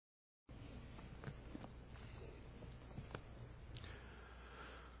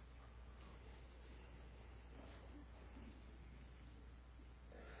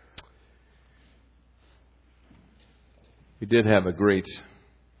We did have a great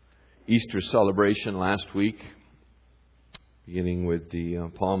Easter celebration last week, beginning with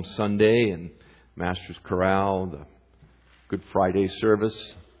the Palm Sunday and Master's Chorale, the Good Friday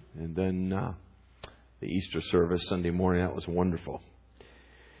service, and then the Easter service Sunday morning. That was wonderful.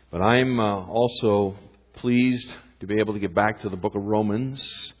 But I'm also pleased to be able to get back to the book of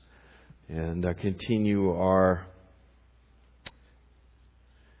Romans and continue our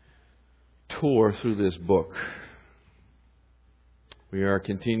tour through this book. We are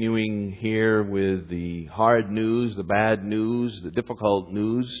continuing here with the hard news, the bad news, the difficult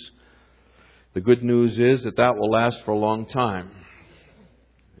news. The good news is that will last for a long time.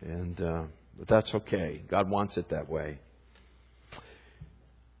 But that's okay. God wants it that way.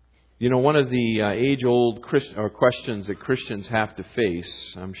 You know, one of the age-old questions that Christians have to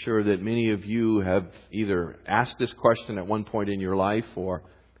face, I'm sure that many of you have either asked this question at one point in your life or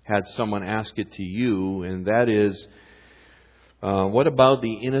had someone ask it to you, and that is, what about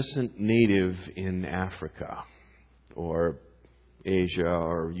the innocent native in Africa or Asia,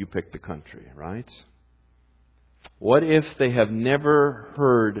 or you pick the country, right? What if they have never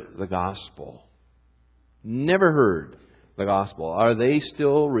heard the gospel? Never heard the gospel. Are they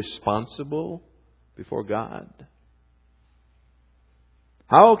still responsible before God?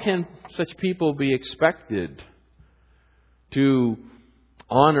 How can such people be expected to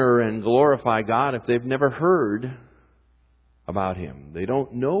honor and glorify God if they've never heard about Him? They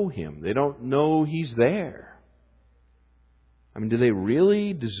don't know Him. They don't know He's there. I mean, do they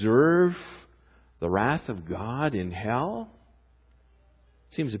really deserve the wrath of God in hell?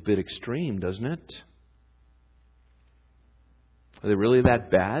 Seems a bit extreme, doesn't it? Are they really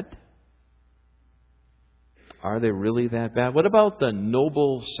that bad? Are they really that bad? What about the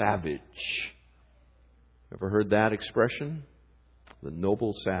noble savage? Ever heard that expression? The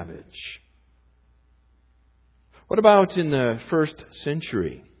noble savage. What about in the first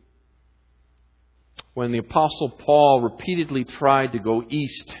century, when the Apostle Paul repeatedly tried to go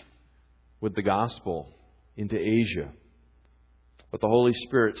east with the gospel into Asia, but the Holy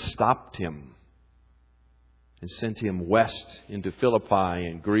Spirit stopped him and sent him west into Philippi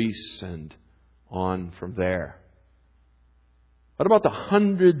and Greece and on from there? What about the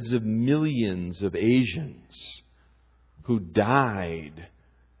hundreds of millions of Asians who died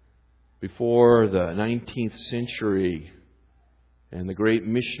before the 19th century and the great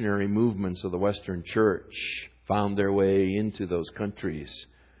missionary movements of the Western Church found their way into those countries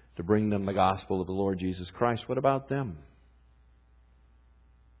to bring them the gospel of the Lord Jesus Christ? What about them?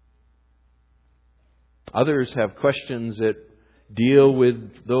 Others have questions that deal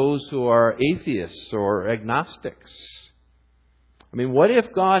with those who are atheists or agnostics. I mean, what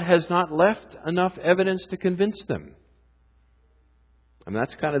if God has not left enough evidence to convince them? And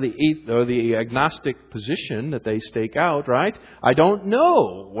that's kind of the agnostic position that they stake out, right? I don't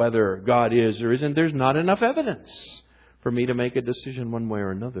know whether God is or isn't. There's not enough evidence for me to make a decision one way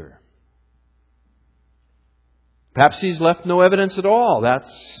or another. Perhaps He's left no evidence at all.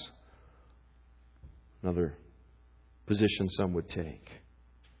 That's another position some would take.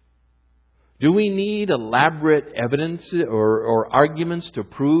 Do we need elaborate evidence or arguments to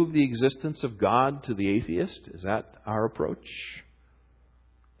prove the existence of God to the atheist? Is that our approach?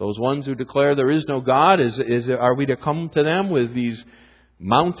 Those ones who declare there is no God, are we to come to them with these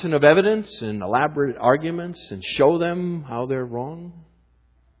mountain of evidence and elaborate arguments and show them how they're wrong?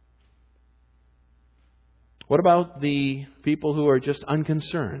 What about the people who are just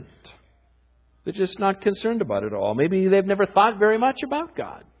unconcerned? They're just not concerned about it all. Maybe they've never thought very much about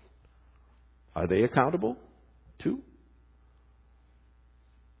God. Are they accountable too?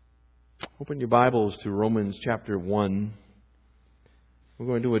 Open your Bibles to Romans chapter 1. We're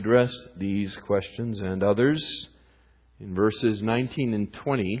going to address these questions and others in verses 19 and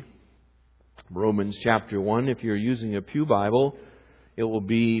 20. Romans chapter 1. If you're using a Pew Bible, it will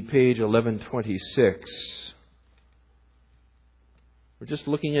be page 1126. We're just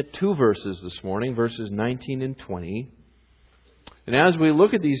looking at two verses this morning, verses 19 and 20. And as we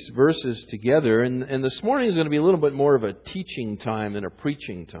look at these verses together, and this morning is going to be a little bit more of a teaching time than a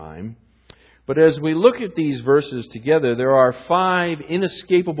preaching time. But as we look at these verses together, there are 5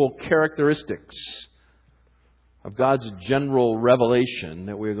 inescapable characteristics of God's general revelation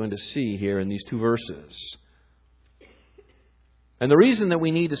that we're going to see here in these two verses. And the reason that we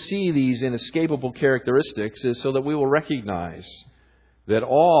need to see these inescapable characteristics is so that we will recognize that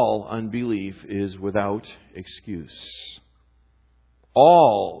all unbelief is without excuse.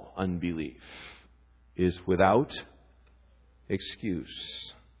 All unbelief is without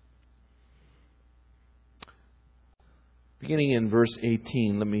excuse. Beginning in verse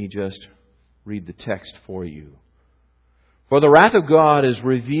 18, let me just read the text for you. For the wrath of God is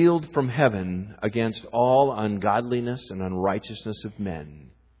revealed from heaven against all ungodliness and unrighteousness of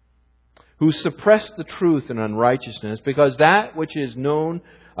men, who suppress the truth in unrighteousness, because that which is known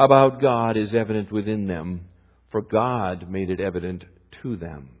about God is evident within them, for God made it evident to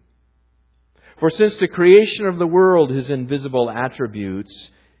them. For since the creation of the world, His invisible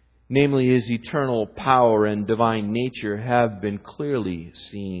attributes, namely His eternal power and divine nature, have been clearly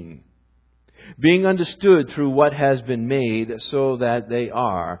seen, being understood through what has been made, so that they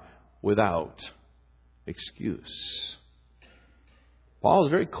are without excuse. Paul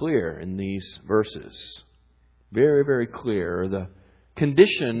is very clear in these verses. Very, very clear. The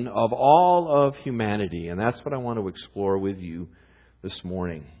condition of all of humanity. And that's what I want to explore with you this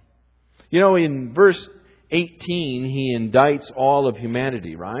morning. You know, in verse 18, he indicts all of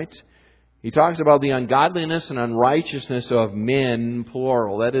humanity, right? He talks about the ungodliness and unrighteousness of men,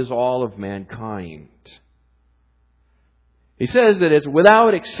 plural. That is all of mankind. He says that it's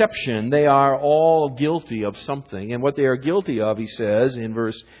without exception, they are all guilty of something. And what they are guilty of, he says in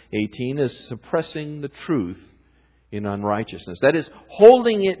verse 18, is suppressing the truth in unrighteousness. That is,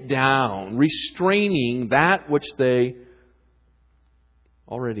 holding it down, restraining that which they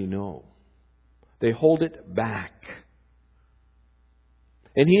already know. They hold it back.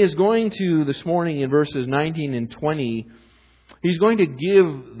 And he is going to, this morning in verses 19 and 20, he's going to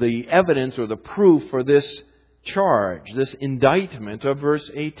give the evidence or the proof for this charge, this indictment of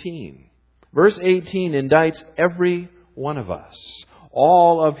verse 18. Verse 18 indicts every one of us,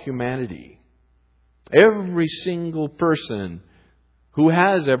 all of humanity. Every single person who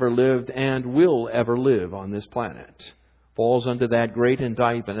has ever lived and will ever live on this planet falls under that great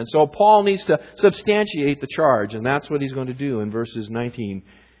indictment. And so Paul needs to substantiate the charge, and that's what he's going to do in verses 19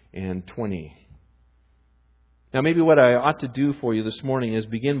 and 20. Now, maybe what I ought to do for you this morning is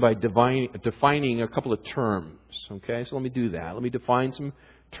begin by defining a couple of terms. Okay, so let me do that. Let me define some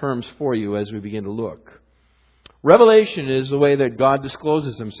terms for you as we begin to look. Revelation is the way that God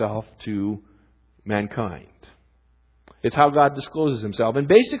discloses Himself to mankind. It's how God discloses Himself. And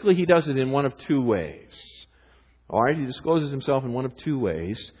basically, He does it in one of two ways. All right, He discloses Himself in one of two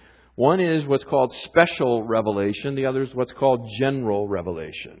ways. One is what's called special revelation. The other is what's called general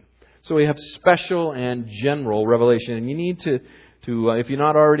revelation. So we have special and general revelation. And you need to if you're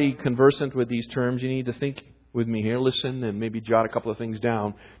not already conversant with these terms, you need to think with me here, listen, and maybe jot a couple of things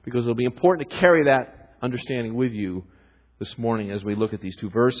down, because it'll be important to carry that understanding with you this morning as we look at these two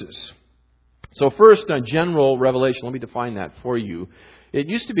verses. So first, general revelation. Let me define that for you. It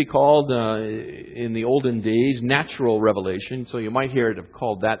used to be called, in the olden days, natural revelation. So you might hear it have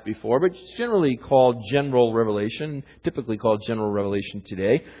called that before, but it's generally called general revelation, typically called general revelation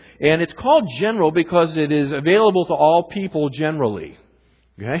today. And it's called general because it is available to all people generally.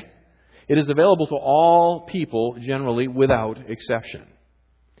 Okay? It is available to all people generally without exception.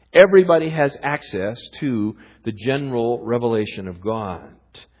 Everybody has access to the general revelation of God.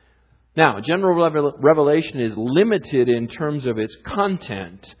 Now, general revelation is limited in terms of its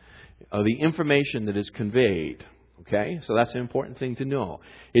content, of the information that is conveyed. Okay? So that's an important thing to know.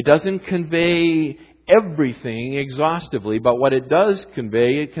 It doesn't convey everything exhaustively, but what it does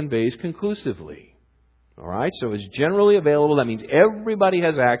convey, it conveys conclusively. All right? So it's generally available. That means everybody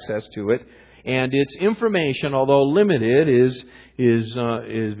has access to it. And its information, although limited, is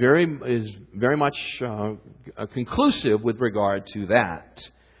very much conclusive with regard to that.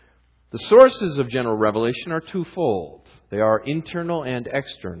 The sources of general revelation are twofold. They are internal and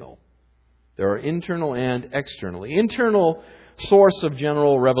external. There are internal and external. The internal source of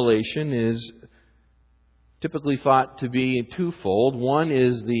general revelation is typically thought to be twofold. One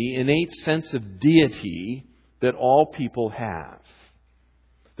is the innate sense of deity that all people have.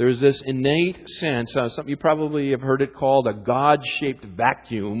 There's this innate sense, you probably have heard it called a God-shaped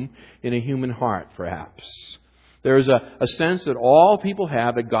vacuum in a human heart, perhaps. There's a sense that all people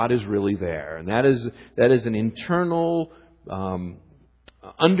have that God is really there. And that is an internal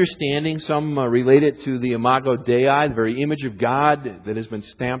understanding. Some relate it to the Imago Dei, the very image of God that has been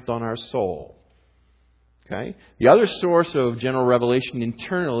stamped on our soul. Okay? The other source of general revelation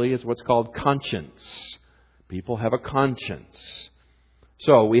internally is what's called conscience. People have a conscience.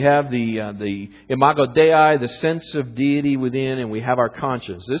 So we have the Imago Dei, the sense of deity within, and we have our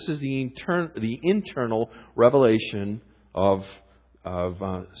conscience. This is the internal revelation of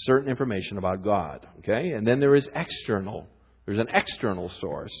certain information about God. Okay, and then there is external. There's an external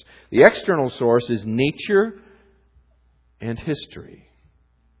source. The external source is nature and history.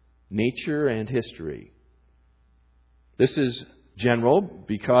 Nature and history. This is general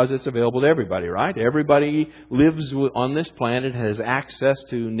because it's available to everybody, right? Everybody lives on this planet, has access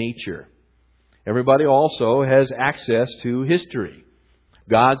to nature. Everybody also has access to history.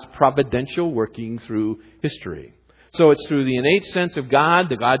 God's providential working through history. So it's through the innate sense of God,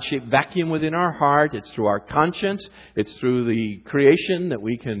 the God-shaped vacuum within our heart. It's through our conscience. It's through the creation that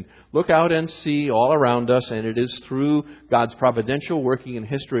we can look out and see all around us. And it is through God's providential working in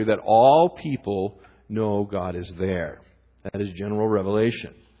history that all people know God is there. That is general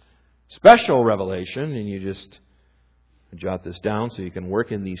revelation. Special revelation, and you just jot this down so you can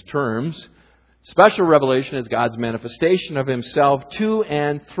work in these terms. Special revelation is God's manifestation of Himself to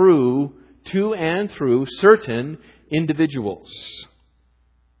and through certain individuals.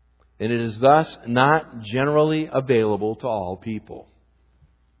 And it is thus not generally available to all people.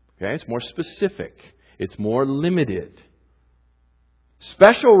 Okay, it's more specific. It's more limited.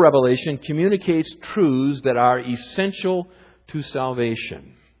 Special revelation communicates truths that are essential to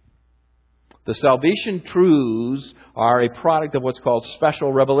salvation. The salvation truths are a product of what's called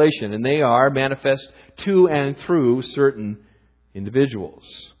special revelation, and they are manifest to and through certain individuals.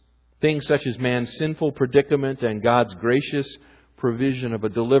 Things such as man's sinful predicament and God's gracious provision of a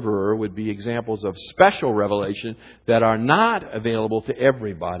deliverer would be examples of special revelation that are not available to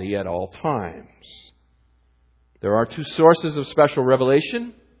everybody at all times. There are two sources of special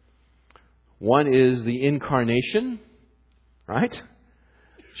revelation. One is the incarnation, right?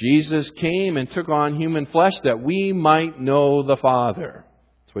 Jesus came and took on human flesh that we might know the Father.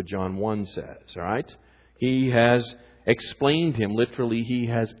 That's what John 1 says, right? He has explained Him. Literally, He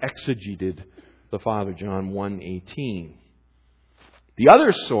has exegeted the Father, John 1:18. The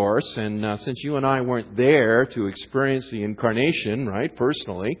other source, and since you and I weren't there to experience the incarnation, right,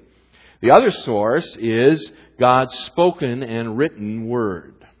 personally, the other source is God's spoken and written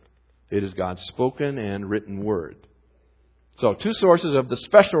Word. It is God's spoken and written Word. So, two sources of the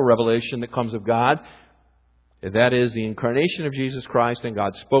special revelation that comes of God. That is the incarnation of Jesus Christ and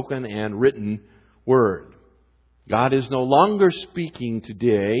God's spoken and written Word. God is no longer speaking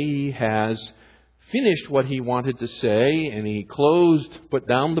today. He has finished what He wanted to say, and He put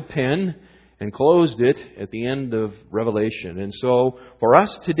down the pen and closed it at the end of Revelation. And so, for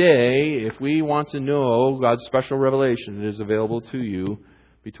us today, if we want to know God's special revelation, it is available to you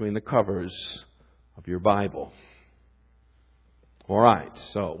between the covers of your Bible. All right,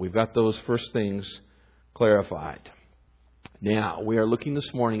 so we've got those first things clarified. Now, we are looking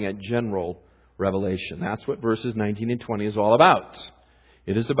this morning at general revelation. That's what verses 19 and 20 is all about.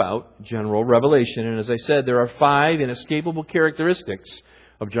 It is about general revelation. And as I said, there are 5 inescapable characteristics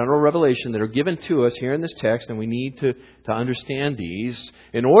of general revelation that are given to us here in this text, and we need to understand these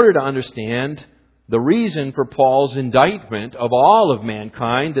in order to understand the reason for Paul's indictment of all of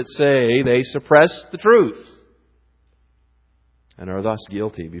mankind that say they suppress the truth and are thus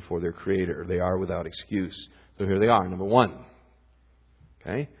guilty before their Creator. They are without excuse. So here they are. Number 1.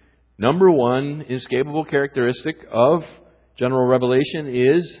 Okay. Number 1 inescapable characteristic of general revelation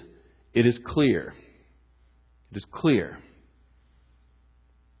is it is clear. It is clear.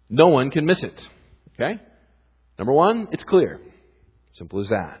 No one can miss it. Okay? Number 1, it's clear. Simple as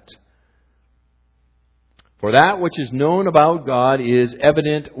that. For that which is known about God is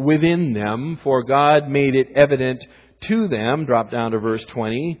evident within them, for God made it evident to them, drop down to verse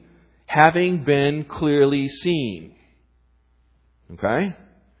 20, having been clearly seen. Okay?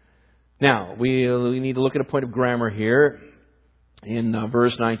 Now, we need to look at a point of grammar here. In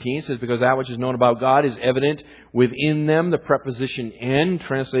verse 19, it says, because that which is known about God is evident within them. The preposition in,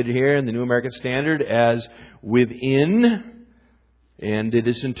 translated here in the New American Standard as within. And it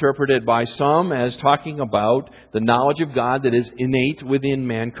is interpreted by some as talking about the knowledge of God that is innate within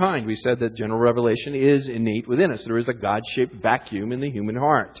mankind. We said that general revelation is innate within us. There is a God-shaped vacuum in the human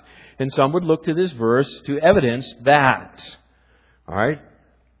heart. And some would look to this verse to evidence that. All right?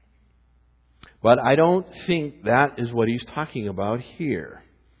 But I don't think that is what he's talking about here.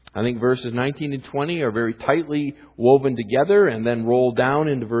 I think verses 19 and 20 are very tightly woven together and then roll down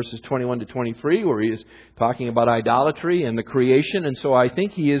into verses 21 to 23 where he is talking about idolatry and the creation. And so I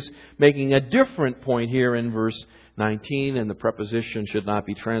think he is making a different point here in verse 19, and the preposition should not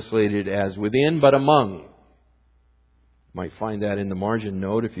be translated as within but among. You might find that in the margin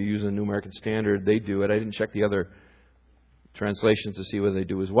note if you use the New American Standard. They do it. I didn't check the other translations to see whether they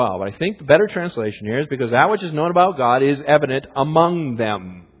do as well. But I think the better translation here is because that which is known about God is evident among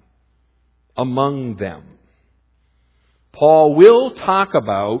them. Among them. Paul will talk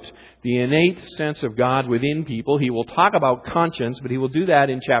about the innate sense of God within people. He will talk about conscience, but he will do that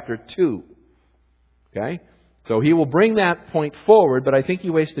in chapter 2. Okay? So he will bring that point forward, but I think he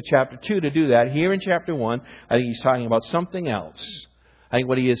waits to chapter 2 to do that. Here in chapter 1, I think he's talking about something else. I think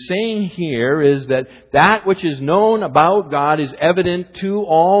what he is saying here is that that which is known about God is evident to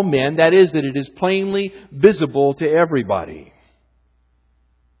all men. That is, that it is plainly visible to everybody.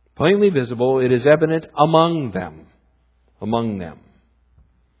 Plainly visible, it is evident among them. Among them.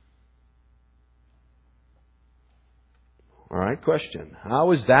 All right, question.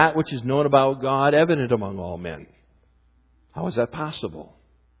 How is that which is known about God evident among all men? How is that possible?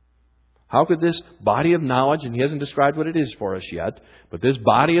 How could this body of knowledge, and he hasn't described what it is for us yet, but this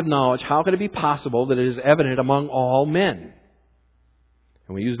body of knowledge, how could it be possible that it is evident among all men?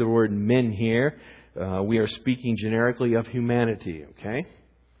 And we use the word men here. We are speaking generically of humanity, okay?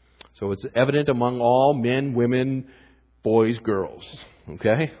 So it's evident among all men, women, boys, girls,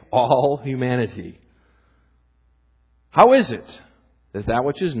 okay? All humanity. How is it that that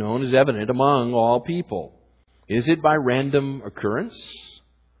which is known is evident among all people? Is it by random occurrence?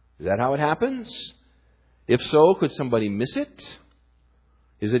 Is that how it happens? If so, could somebody miss it?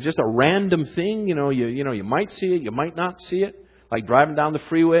 Is it just a random thing? You might see it, you might not see it. Like driving down the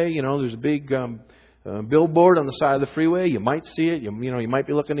freeway, there's a big billboard on the side of the freeway. You might see it. You might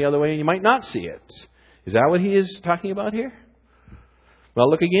be looking the other way, and you might not see it. Is that what he is talking about here? Well,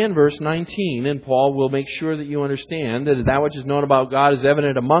 look again, verse 19, and Paul will make sure that you understand that that which is known about God is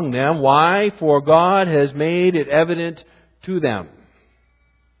evident among them. Why? For God has made it evident to them.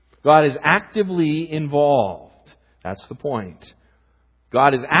 God is actively involved. That's the point.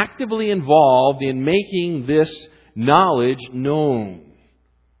 God is actively involved in making this knowledge known.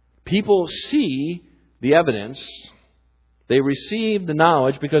 People see the evidence. They receive the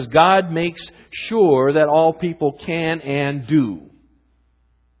knowledge because God makes sure that all people can and do.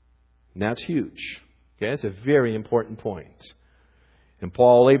 And that's huge. Okay, it's a very important point. And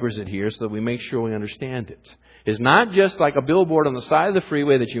Paul labors it here so that we make sure we understand it. It's not just like a billboard on the side of the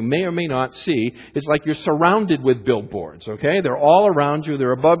freeway that you may or may not see. It's like you're surrounded with billboards, okay? They're all around you,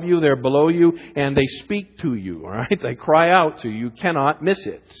 they're above you, they're below you, and they speak to you, all right? They cry out to you. You cannot miss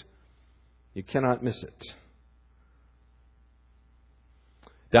it. You cannot miss it.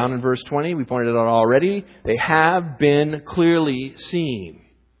 Down in verse 20, we pointed it out already, they have been clearly seen.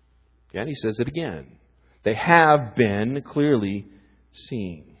 And he says it again. They have been clearly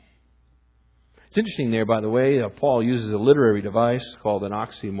seen. It's interesting there, by the way, Paul uses a literary device called an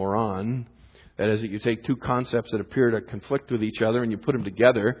oxymoron. That is, that you take two concepts that appear to conflict with each other and you put them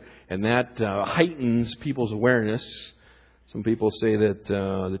together, and that heightens people's awareness. Some people say that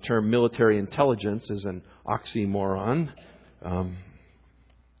the term military intelligence is an oxymoron.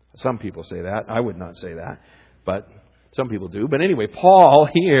 Some people say that. I would not say that, but some people do. But anyway, Paul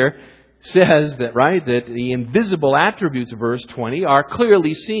here says that, right, that the invisible attributes of verse 20 are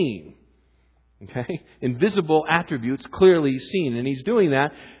clearly seen. Okay? Invisible attributes clearly seen. And he's doing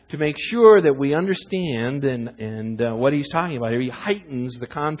that to make sure that we understand and what he's talking about here. He heightens the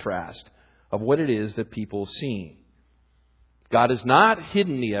contrast of what it is that people see. God has not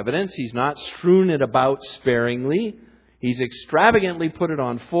hidden the evidence. He's not strewn it about sparingly. He's extravagantly put it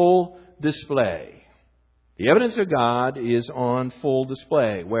on full display. The evidence of God is on full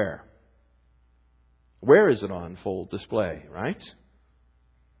display. Where? Where is it on full display, right?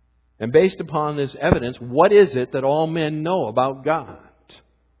 And based upon this evidence, what is it that all men know about God?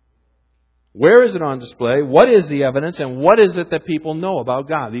 Where is it on display? What is the evidence? And what is it that people know about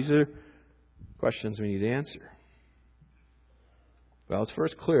God? These are questions we need to answer. Well, it's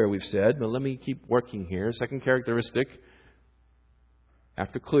first clear, we've said, but let me keep working here. Second characteristic,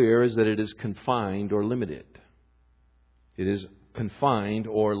 after clear, is that it is confined or limited. It is confined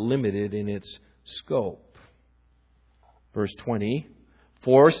or limited in its scope. Verse 20,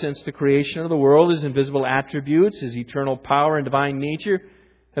 for since the creation of the world, His invisible attributes, His eternal power and divine nature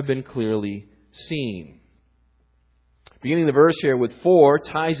have been clearly seen. Beginning the verse here with for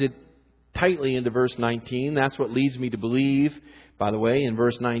ties it tightly into verse 19. That's what leads me to believe, by the way, in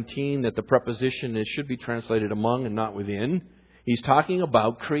verse 19 that the preposition should be translated among and not within. He's talking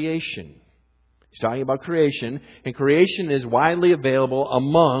about creation. He's talking about creation, and creation is widely available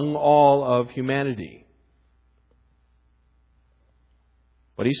among all of humanity.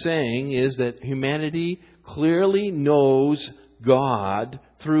 What he's saying is that humanity clearly knows God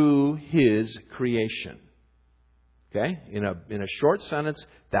through His creation. Okay? In a short sentence,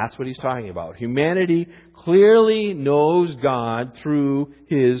 that's what he's talking about. Humanity clearly knows God through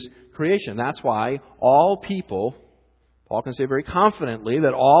His creation. That's why all people, Paul can say very confidently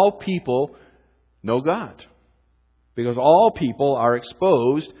that all people know God. Because all people are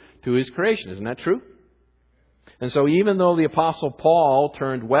exposed to His creation. Isn't that true? And so even though the Apostle Paul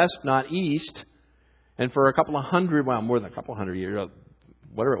turned west, not east, and for a couple of hundred, well, more than a couple of hundred years,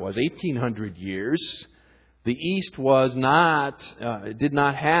 whatever it was, 1,800 years, The East did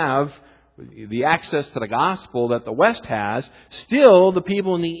not have the access to the gospel that the West has. Still, the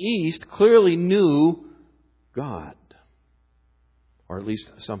people in the East clearly knew God, or at least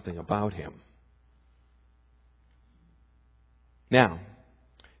something about Him. Now,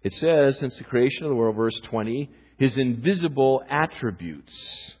 it says, since the creation of the world, verse 20, His invisible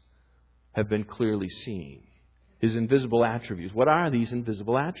attributes have been clearly seen. His invisible attributes. What are these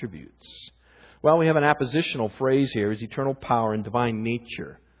invisible attributes? Well, we have an appositional phrase here, His eternal power and divine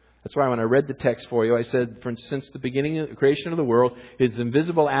nature. That's why when I read the text for you, I said, since the beginning of the creation of the world, His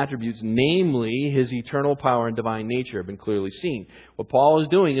invisible attributes, namely His eternal power and divine nature, have been clearly seen. What Paul is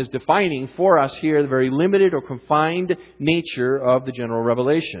doing is defining for us here the very limited or confined nature of the general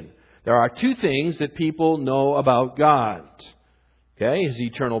revelation. There are two things that people know about God. Okay, His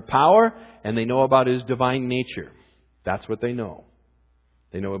eternal power, and they know about His divine nature. That's what they know.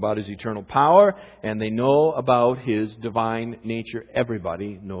 They know about His eternal power, and they know about His divine nature.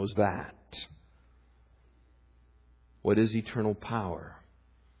 Everybody knows that. What is eternal power?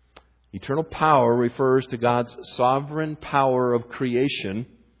 Eternal power refers to God's sovereign power of creation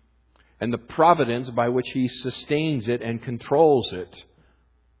and the providence by which He sustains it and controls it.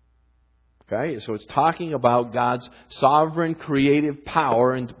 Okay, so it's talking about God's sovereign creative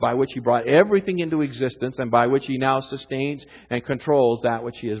power and by which He brought everything into existence and by which He now sustains and controls that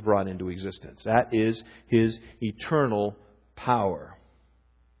which He has brought into existence. That is His eternal power.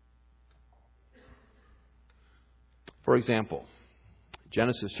 For example,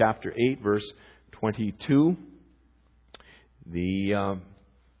 Genesis chapter 8, verse 22, we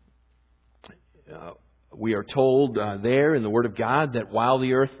are told there in the Word of God that while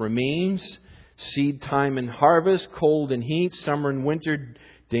the earth remains, seed time and harvest, cold and heat, summer and winter,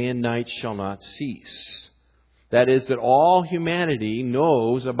 day and night shall not cease. That is, that all humanity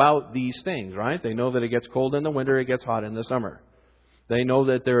knows about these things, right? They know that it gets cold in the winter, it gets hot in the summer. They know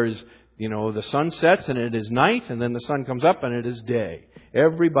that there is, the sun sets and it is night, and then the sun comes up and it is day.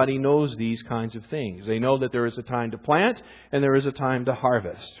 Everybody knows these kinds of things. They know that there is a time to plant and there is a time to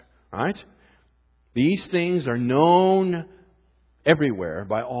harvest, right? These things are known everywhere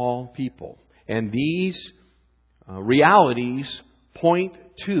by all people. And these realities point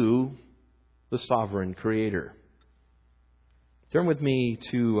to the sovereign Creator. Turn with me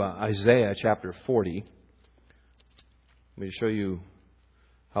to Isaiah chapter 40. Let me show you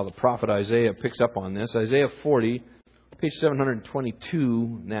how the prophet Isaiah picks up on this. Isaiah 40, page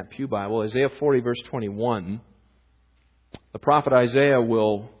 722 in that Pew Bible. Isaiah 40, verse 21. The prophet Isaiah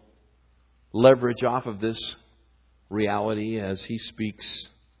will leverage off of this reality as he speaks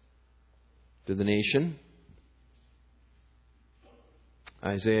to the nation.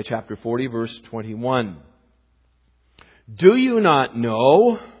 Isaiah chapter 40, verse 21. Do you not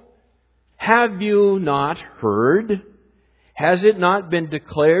know? Have you not heard? Has it not been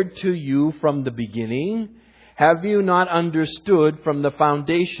declared to you from the beginning? Have you not understood from the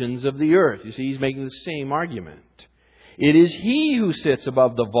foundations of the earth? You see, he's making the same argument. It is He who sits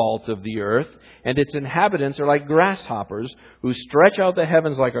above the vault of the earth, and its inhabitants are like grasshoppers, who stretch out the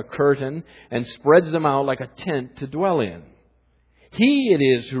heavens like a curtain and spreads them out like a tent to dwell in. He it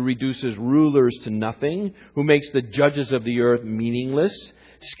is who reduces rulers to nothing, who makes the judges of the earth meaningless.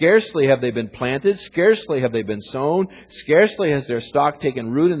 Scarcely have they been planted, scarcely have they been sown, scarcely has their stalk taken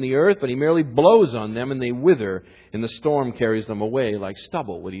root in the earth, but He merely blows on them and they wither, and the storm carries them away like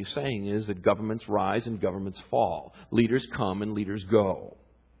stubble. What He's saying is that governments rise and governments fall. Leaders come and leaders go.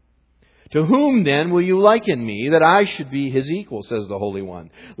 To whom then will you liken me, that I should be His equal, says the Holy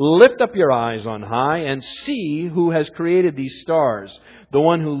One? Lift up your eyes on high and see who has created these stars. The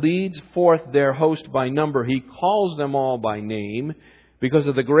one who leads forth their host by number. He calls them all by name. Because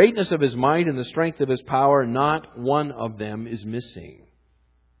of the greatness of His might and the strength of His power, not one of them is missing.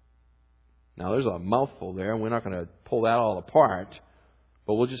 Now, there's a mouthful there, and we're not going to pull that all apart.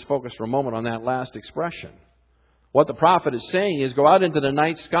 But we'll just focus for a moment on that last expression. What the prophet is saying is go out into the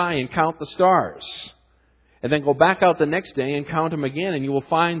night sky and count the stars. And then go back out the next day and count them again, and you will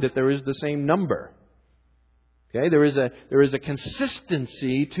find that there is the same number. Okay, there is a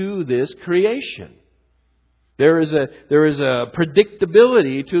consistency to this creation. There is a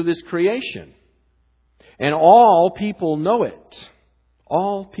predictability to this creation. And all people know it.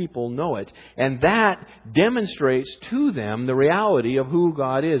 All people know it. And that demonstrates to them the reality of who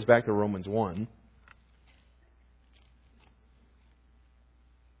God is. Back to Romans 1.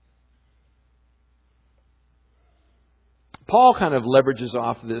 Paul kind of leverages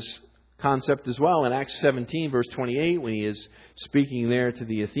off this concept as well in Acts 17, verse 28, when he is speaking there to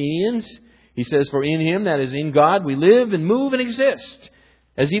the Athenians. He says, for in Him, that is in God, we live and move and exist.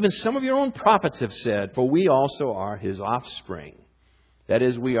 As even some of your own prophets have said, for we also are His offspring. That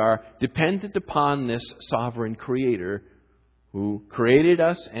is, we are dependent upon this sovereign Creator who created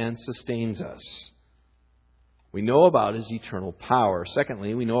us and sustains us. We know about His eternal power.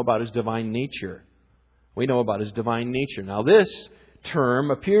 Secondly, we know about His divine nature. We know about His divine nature. Now, this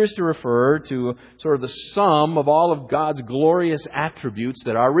term appears to refer to sort of the sum of all of God's glorious attributes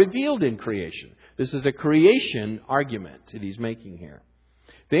that are revealed in creation. This is a creation argument that he's making here.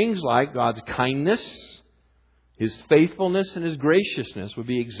 Things like God's kindness, His faithfulness, and His graciousness would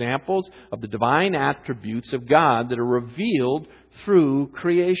be examples of the divine attributes of God that are revealed through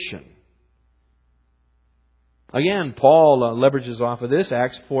creation. Again, Paul leverages off of this.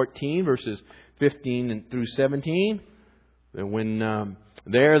 Acts 14, verses 15 through 17. When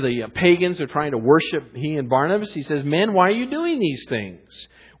there the pagans are trying to worship he and Barnabas, he says, "Men, why are you doing these things?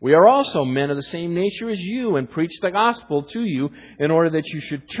 We are also men of the same nature as you and preach the gospel to you in order that you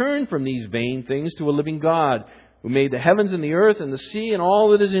should turn from these vain things to a living God who made the heavens and the earth and the sea and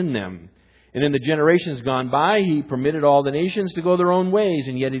all that is in them. And in the generations gone by, He permitted all the nations to go their own ways,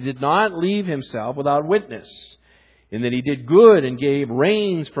 and yet He did not leave Himself without witness. In that He did good and gave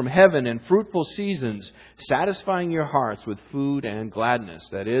rains from heaven and fruitful seasons, satisfying your hearts with food and gladness."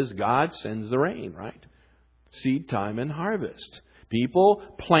 That is, God sends the rain, right? Seed time and harvest. People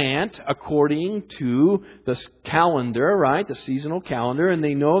plant according to the calendar, right? The seasonal calendar, and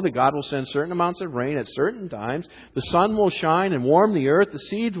they know that God will send certain amounts of rain at certain times. The sun will shine and warm the earth. The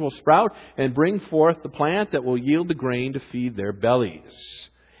seeds will sprout and bring forth the plant that will yield the grain to feed their bellies.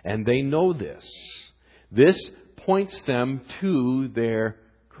 And they know this. This points them to their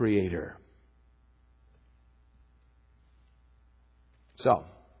Creator. So,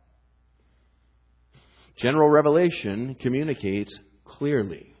 general revelation communicates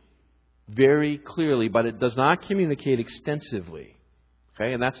clearly, very clearly, but it does not communicate extensively.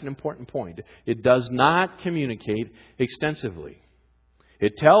 Okay, and that's an important point. It does not communicate extensively.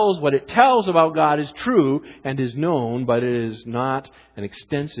 It tells what it tells about God is true and is known, but it is not an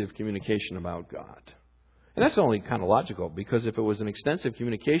extensive communication about God. And that's only kind of logical, because if it was an extensive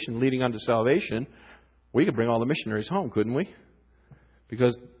communication leading unto salvation, we could bring all the missionaries home, couldn't we?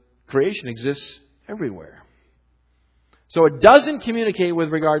 Because creation exists everywhere. So it doesn't communicate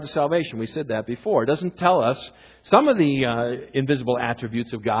with regard to salvation. We said that before. It doesn't tell us. Some of the invisible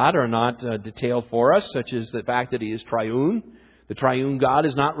attributes of God are not detailed for us, such as the fact that He is triune. The triune God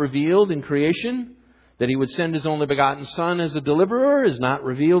is not revealed in creation. That He would send His only begotten Son as a deliverer is not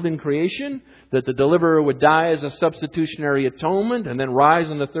revealed in creation. That the deliverer would die as a substitutionary atonement and then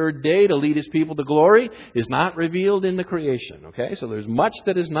rise on the third day to lead His people to glory is not revealed in the creation. Okay, so there's much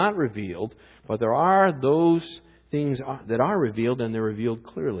that is not revealed, but there are those things that are revealed, and they're revealed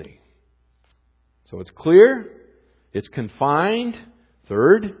clearly. So it's clear, it's confined.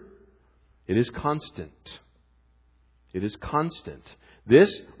 Third, it is constant. It is constant.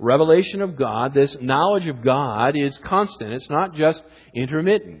 This revelation of God, this knowledge of God is constant. It's not just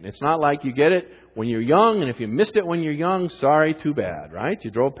intermittent. It's not like you get it when you're young, and if you missed it when you're young, sorry, too bad, right?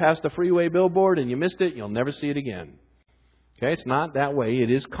 You drove past the freeway billboard and you missed it, you'll never see it again. Okay, it's not that way. It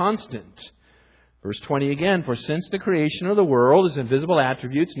is constant. Verse 20 again, "For since the creation of the world, His invisible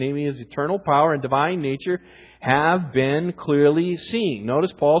attributes, namely His eternal power and divine nature, have been clearly seen."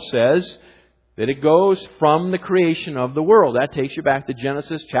 Notice Paul says that it goes from the creation of the world. That takes you back to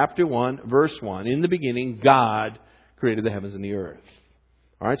Genesis chapter 1, verse 1. In the beginning, God created the heavens and the earth.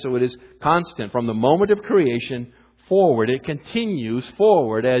 All right, so it is constant. From the moment of creation forward, it continues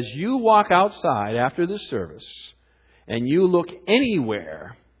forward. As you walk outside after this service and you look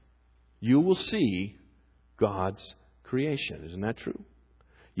anywhere, you will see God's creation. Isn't that true?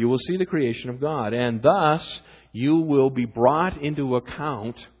 You will see the creation of God. And thus, you will be brought into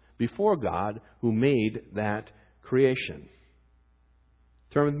account before God who made that creation.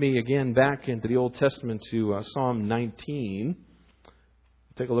 Turn with me again back into the Old Testament to Psalm 19.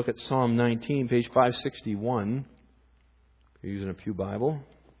 Take a look at Psalm 19, page 561. If you're using a Pew Bible.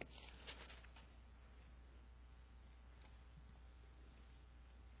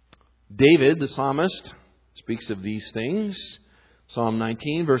 David, the psalmist, speaks of these things. Psalm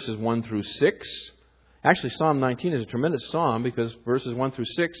 19, verses 1 through 6. Actually, Psalm 19 is a tremendous psalm because verses 1 through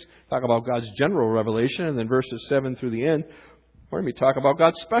 6 talk about God's general revelation, and then verses 7 through the end, we're going to talk about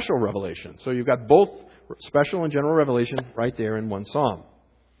God's special revelation. So you've got both special and general revelation right there in one psalm.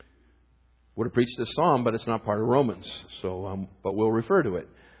 Would have preached this psalm, but it's not part of Romans, so but we'll refer to it.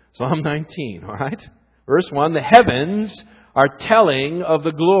 Psalm 19, all right? Verse 1, "The heavens are telling of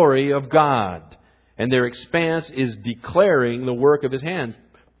the glory of God, and their expanse is declaring the work of His hands."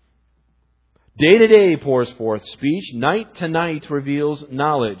 Day to day pours forth speech. Night to night reveals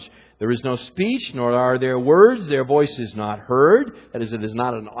knowledge. There is no speech, nor are there words. Their voice is not heard. That is, it is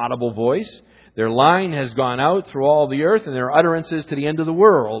not an audible voice. Their line has gone out through all the earth, and their utterances to the end of the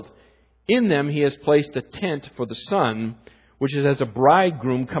world. In them He has placed a tent for the sun, which is as a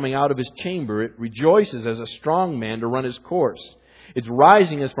bridegroom coming out of his chamber. It rejoices as a strong man to run his course. Its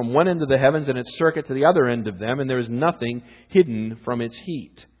rising is from one end of the heavens, and its circuit to the other end of them, and there is nothing hidden from its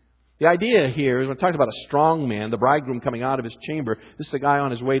heat. The idea here is when it talks about a strong man, the bridegroom coming out of his chamber, this is the guy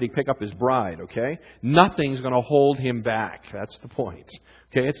on his way to pick up his bride, okay? Nothing's going to hold him back. That's the point.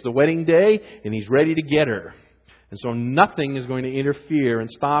 Okay, it's the wedding day, and he's ready to get her. And so nothing is going to interfere and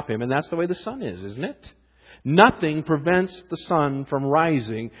stop him, and that's the way the sun is, isn't it? Nothing prevents the sun from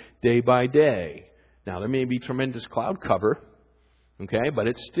rising day by day. Now, there may be tremendous cloud cover, okay, but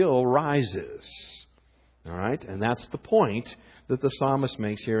it still rises. All right, and that's the point that the psalmist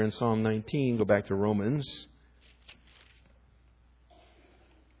makes here in Psalm 19. Go back to Romans.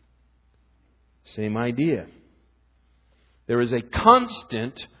 Same idea. There is a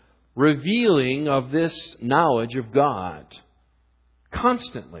constant revealing of this knowledge of God.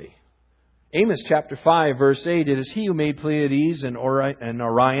 Constantly. Amos chapter 5 verse 8, it is He who made Pleiades and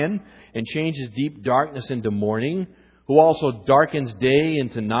Orion and changes deep darkness into morning, who also darkens day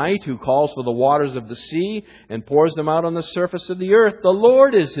into night, who calls for the waters of the sea and pours them out on the surface of the earth. The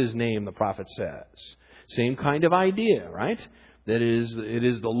Lord is His name, the prophet says. Same kind of idea, right? That is, it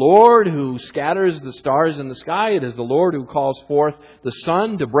is the Lord who scatters the stars in the sky. It is the Lord who calls forth the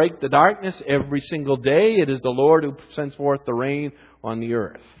sun to break the darkness every single day. It is the Lord who sends forth the rain on the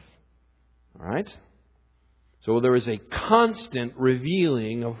earth. All right? So there is a constant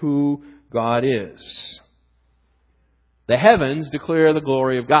revealing of who God is. The heavens declare the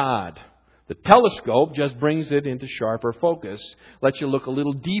glory of God. The telescope just brings it into sharper focus, lets you look a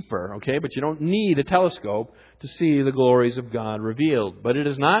little deeper, okay? But you don't need a telescope to see the glories of God revealed. But it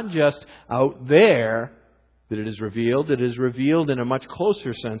is not just out there that it is revealed in a much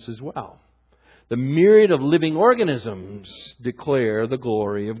closer sense as well. The myriad of living organisms declare the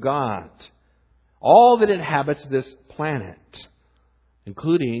glory of God. All that inhabits this planet,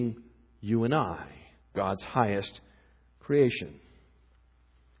 including you and I, God's highest creation.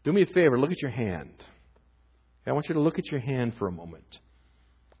 Do me a favor, look at your hand. I want you to look at your hand for a moment.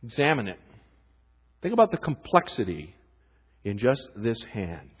 Examine it. Think about the complexity in just this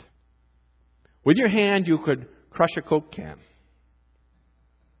hand. With your hand, you could crush a Coke can.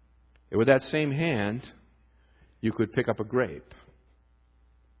 And with that same hand, you could pick up a grape.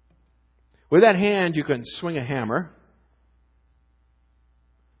 With that hand, you could swing a hammer.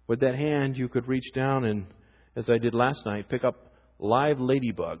 With that hand, you could reach down and, as I did last night, pick up live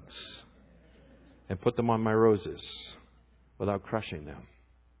ladybugs and put them on my roses without crushing them.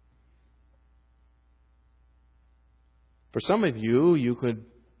 For some of you, you could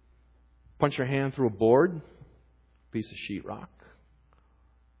punch your hand through a board, piece of sheetrock.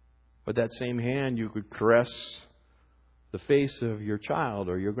 With that same hand, you could caress the face of your child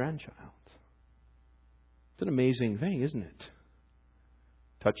or your grandchild. It's an amazing thing, isn't it?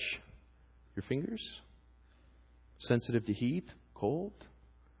 Touch your fingers. Sensitive to heat, cold,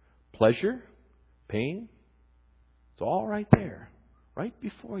 pleasure, pain. It's all right there, right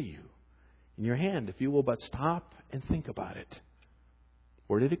before you, in your hand, if you will but stop and think about it.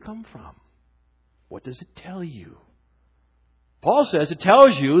 Where did it come from? What does it tell you? Paul says it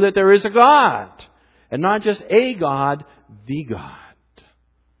tells you that there is a God, and not just a God, the God.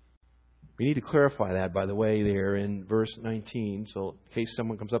 We need to clarify that, by the way, there in verse 19, so in case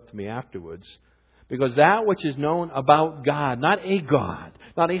someone comes up to me afterwards. Because that which is known about God, not a God,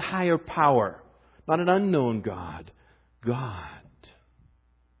 not a higher power, not an unknown God, God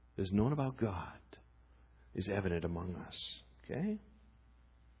is known about God, is evident among us. Okay?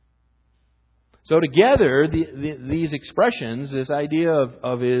 So together, these expressions, this idea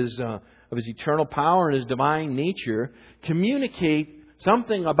of His eternal power and His divine nature, communicate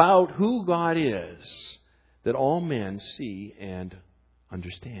something about who God is that all men see and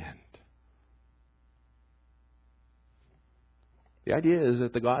understand. The idea is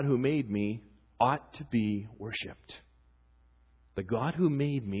that the God who made me ought to be worshipped. The God who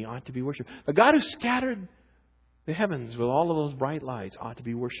made me ought to be worshipped. The God who scattered the heavens with all of those bright lights ought to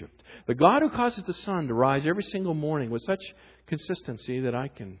be worshipped. The God who causes the sun to rise every single morning with such consistency that I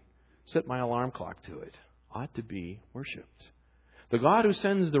can set my alarm clock to it ought to be worshipped. The God who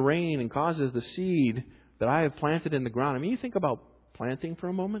sends the rain and causes the seed that I have planted in the ground. I mean, you think about planting for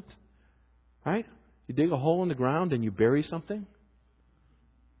a moment, right? You dig a hole in the ground and you bury something,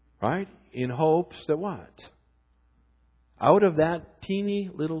 right? In hopes that what? Out of that teeny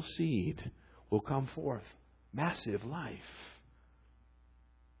little seed will come forth massive life.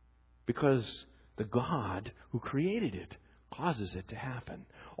 Because the God who created it causes it to happen.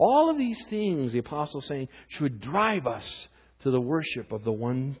 All of these things, the apostle is saying, should drive us to the worship of the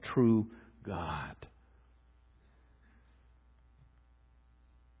one true God.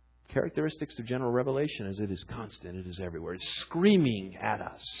 Characteristics of general revelation is it is constant, it is everywhere. It's screaming at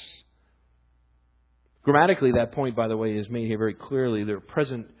us. Grammatically, that point, by the way, is made here very clearly. There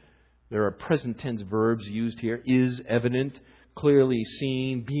are present tense verbs used here. Is evident, clearly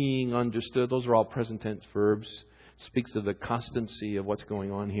seen, being understood. Those are all present tense verbs. Speaks of the constancy of what's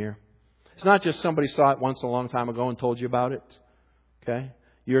going on here. It's not just somebody saw it once a long time ago and told you about it. Okay?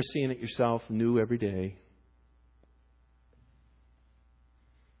 You're seeing it yourself new every day.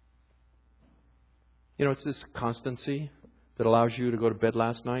 You know, it's this constancy that allows you to go to bed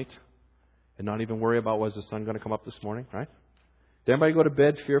last night and not even worry about was the sun going to come up this morning, right? Did anybody go to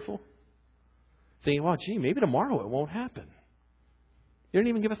bed fearful? Thinking, well, gee, maybe tomorrow it won't happen. You don't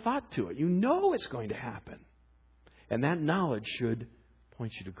even give a thought to it. You know it's going to happen. And that knowledge should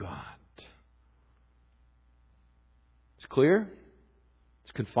point you to God. It's clear.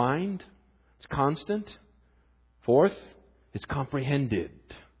 It's confined. It's constant. Fourth, it's comprehended.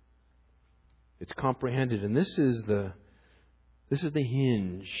 It's comprehended. And this is the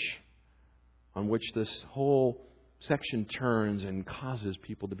hinge on which this whole section turns and causes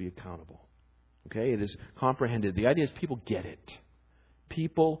people to be accountable. Okay? It is comprehended. The idea is people get it.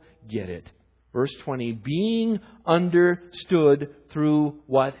 People get it. Verse 20, being understood through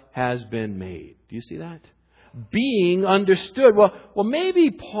what has been made. Do you see that? Being understood. Well,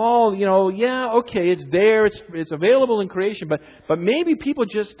 maybe Paul, okay, it's there, it's available in creation, but maybe people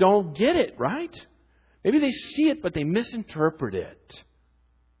just don't get it, right? Maybe they see it, but they misinterpret it.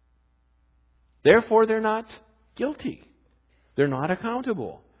 Therefore, they're not guilty. They're not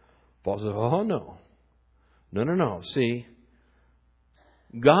accountable. Paul says, oh, no. No. See,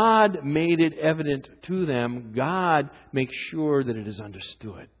 God made it evident to them. God makes sure that it is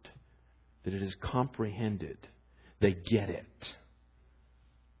understood, that it is comprehended. They get it.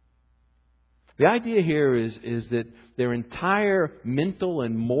 The idea here is that their entire mental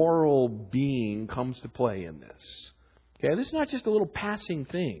and moral being comes to play in this. Okay, this is not just a little passing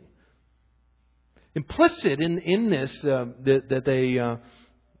thing. Implicit in this that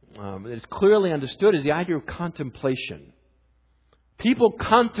is clearly understood is the idea of contemplation. People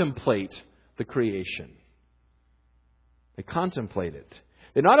contemplate the creation. They contemplate it.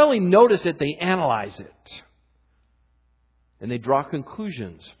 They not only notice it, they analyze it. And they draw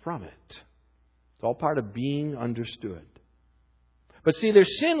conclusions from it. It's all part of being understood. But see, their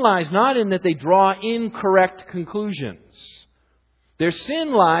sin lies not in that they draw incorrect conclusions. Their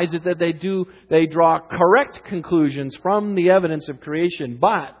sin lies in that they draw correct conclusions from the evidence of creation.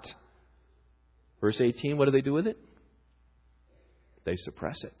 But, verse 18, what do they do with it? They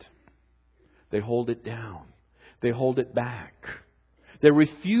suppress it. They hold it down. They hold it back. They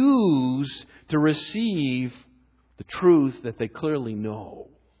refuse to receive the truth that they clearly know.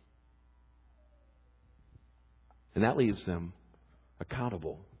 And that leaves them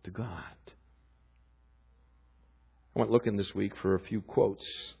accountable to God. I went looking this week for a few quotes.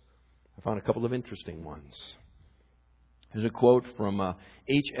 I found a couple of interesting ones. Here's a quote from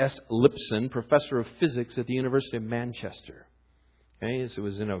H.S. Lipson, professor of physics at the University of Manchester. Okay, so it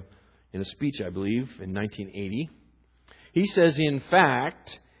was in a speech, I believe, in 1980. He says, in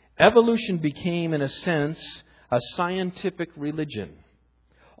fact, evolution became, in a sense, a scientific religion.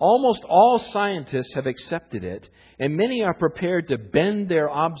 Almost all scientists have accepted it, and many are prepared to bend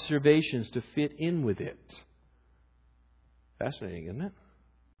their observations to fit in with it. Fascinating, isn't it?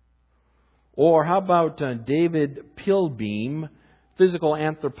 Or how about David Pilbeam, physical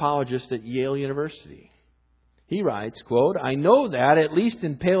anthropologist at Yale University? He writes, quote, I know that, at least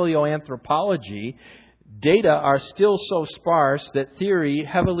in paleoanthropology, data are still so sparse that theory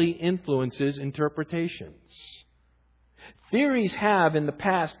heavily influences interpretations. Theories have, in the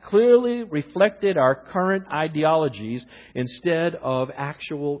past, clearly reflected our current ideologies instead of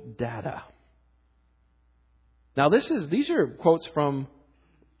actual data. Now, these are quotes from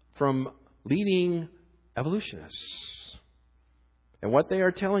leading evolutionists. And what they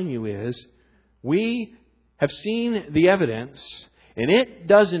are telling you is, we have seen the evidence, and it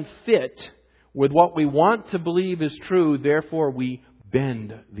doesn't fit with what we want to believe is true. Therefore, we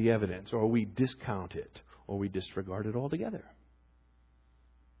bend the evidence, or we discount it, or we disregard it altogether.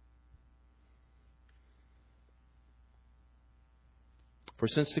 For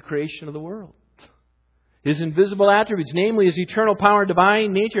since the creation of the world, His invisible attributes, namely His eternal power and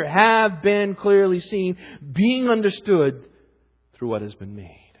divine nature, have been clearly seen, being understood through what has been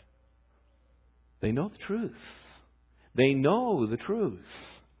made. They know the truth. They know the truth.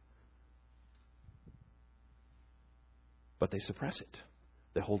 But they suppress it.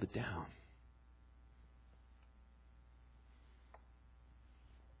 They hold it down.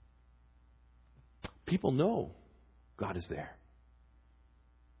 People know God is there.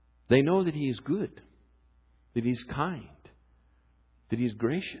 They know that He is good, that He's kind, that He is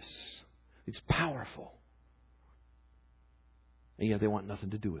gracious, He's powerful. And yet they want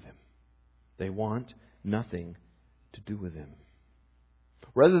nothing to do with Him. They want nothing to do with Him.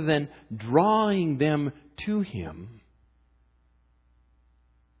 Rather than drawing them to Him,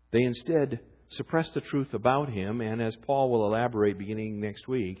 they instead suppress the truth about Him, and as Paul will elaborate beginning next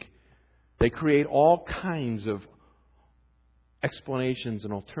week, they create all kinds of explanations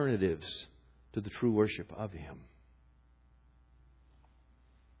and alternatives to the true worship of Him.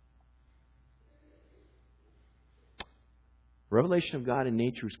 Revelation of God in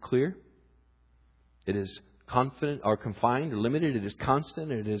nature is clear. It is confident or confined or limited. It is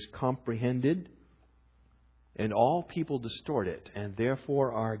constant. It is comprehended. And all people distort it and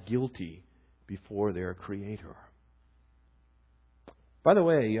therefore are guilty before their Creator. By the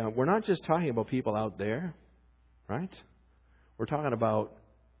way, we're not just talking about people out there, right? We're talking about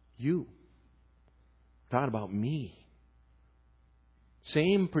you. We're talking about me.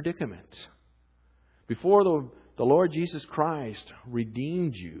 Same predicament. Before the Lord Jesus Christ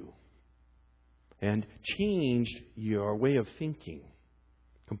redeemed you and changed your way of thinking,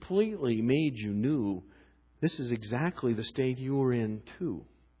 completely made you new, this is exactly the state you were in too.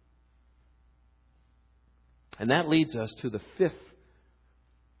 And that leads us to the fifth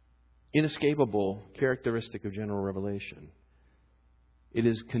inescapable characteristic of general revelation. It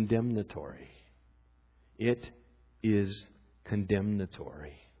is condemnatory. It is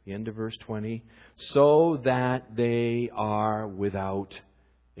condemnatory. The end of verse 20. So that they are without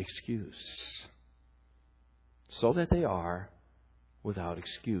excuse. So that they are without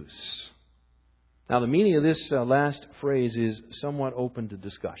excuse. Now, the meaning of this last phrase is somewhat open to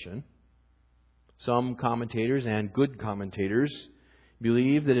discussion. Some commentators, and good commentators,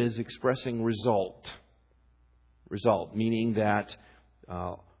 believe that it is expressing result. Result, meaning that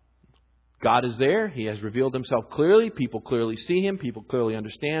God is there. He has revealed Himself clearly. People clearly see Him. People clearly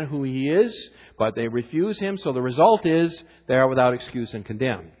understand who He is. But they refuse Him. So the result is they are without excuse and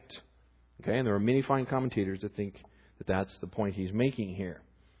condemned. Okay, and there are many fine commentators that think that that's the point he's making here.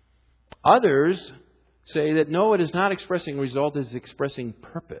 Others say that no, it is not expressing result. It is expressing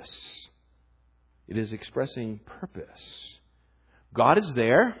purpose. It is expressing purpose. God is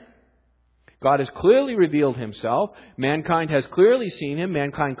there. God has clearly revealed Himself. Mankind has clearly seen Him.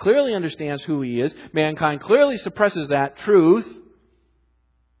 Mankind clearly understands who He is. Mankind clearly suppresses that truth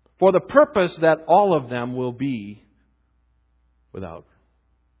for the purpose that all of them will be without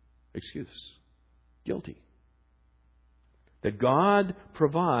excuse, guilty. That God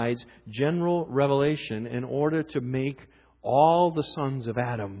provides general revelation in order to make all the sons of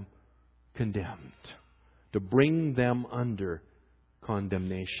Adam condemned, to bring them under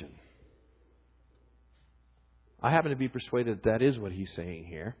condemnation. I happen to be persuaded that is what he's saying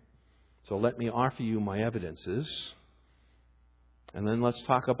here. So let me offer you my evidences. And then let's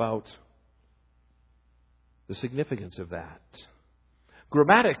talk about the significance of that.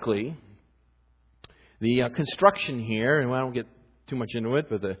 Grammatically, the construction here, and I don't get too much into it,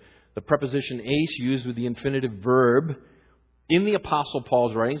 but the preposition ace used with the infinitive verb in the Apostle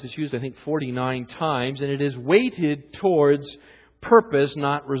Paul's writings, it's used I think 49 times, and it is weighted towards purpose,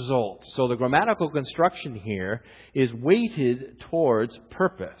 not result. So the grammatical construction here is weighted towards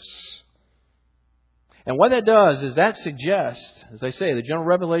purpose. And what that does is that suggests, as I say, the general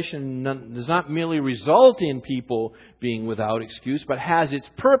revelation does not merely result in people being without excuse, but has its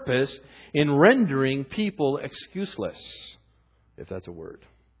purpose in rendering people excuseless, if that's a word.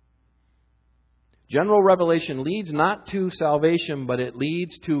 General revelation leads not to salvation, but it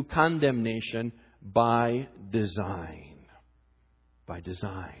leads to condemnation by design. By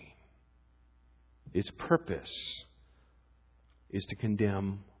design. Its purpose is to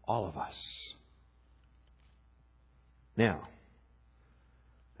condemn all of us. Now,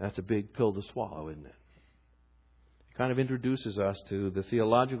 that's a big pill to swallow, isn't it? It kind of introduces us to the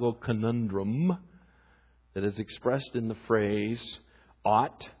theological conundrum that is expressed in the phrase,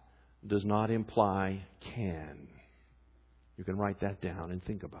 ought does not imply can. You can write that down and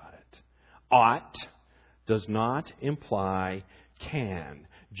think about it. Ought does not imply can.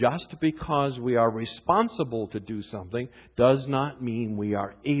 Just because we are responsible to do something does not mean we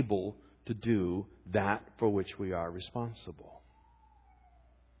are able to do that for which we are responsible.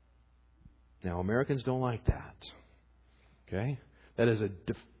 Now, Americans don't like that. Okay? That is a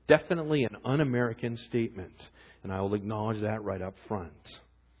definitely an un-American statement. And I will acknowledge that right up front.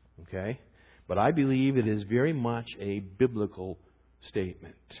 Okay? But I believe it is very much a biblical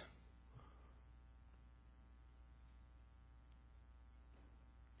statement.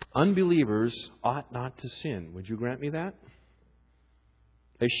 Unbelievers ought not to sin. Would you grant me that?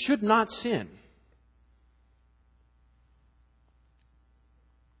 They should not sin.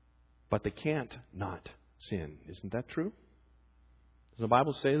 But they can't not sin. Isn't that true? Does the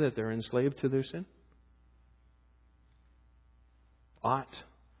Bible say that they're enslaved to their sin? Ought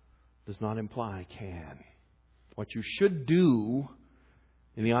does not imply can. What you should do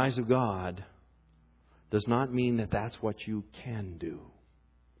in the eyes of God does not mean that that's what you can do.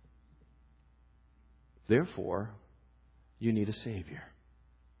 Therefore, you need a Savior.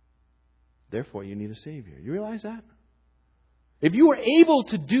 Therefore, you need a Savior. You realize that? If you are able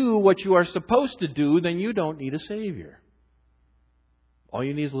to do what you are supposed to do, then you don't need a Savior. All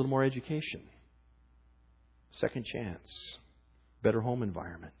you need is a little more education, second chance, better home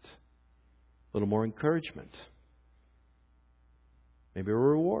environment, a little more encouragement, maybe a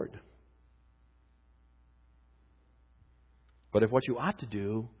reward. But if what you ought to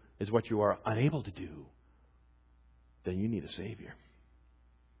do is what you are unable to do, then you need a Savior.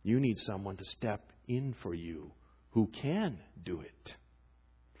 You need someone to step in for you who can do it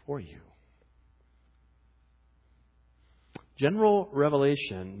for you. General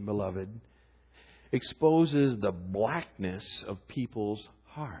revelation, beloved, exposes the blackness of people's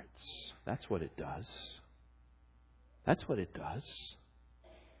hearts. That's what it does. That's what it does.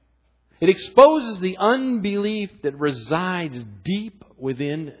 It exposes the unbelief that resides deep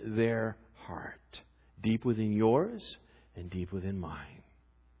within their heart. Deep within yours and deep within mine.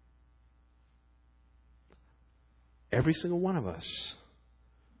 Every single one of us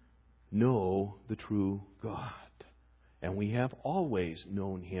know the true God. And we have always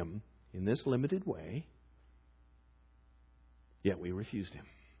known Him in this limited way. Yet we refused Him.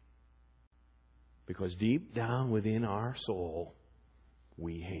 Because deep down within our soul,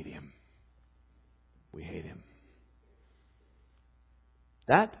 we hate Him. We hate Him.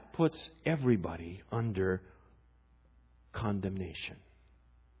 That puts everybody under condemnation.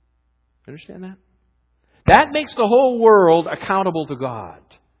 Understand that? That makes the whole world accountable to God.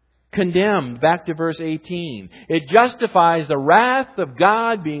 Condemned, back to verse 18. It justifies the wrath of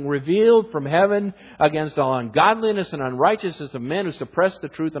God being revealed from heaven against all ungodliness and unrighteousness of men who suppress the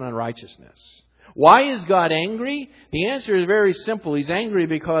truth and unrighteousness. Why is God angry? The answer is very simple. He's angry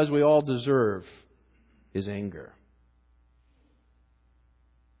because we all deserve His anger.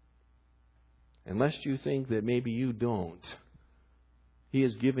 And lest you think that maybe you don't, He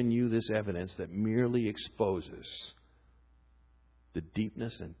has given you this evidence that merely exposes the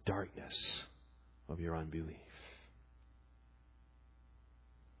deepness and darkness of your unbelief.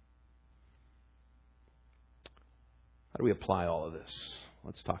 How do we apply all of this?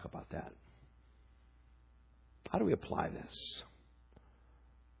 Let's talk about that. How do we apply this?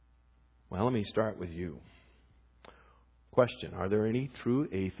 Well, let me start with you. Question: are there any true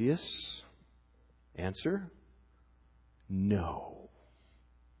atheists? Answer: no.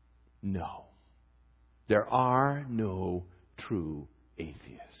 No. There are no true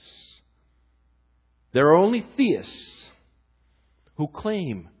atheists. There are only theists who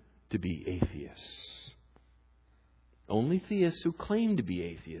claim to be atheists. Only theists who claim to be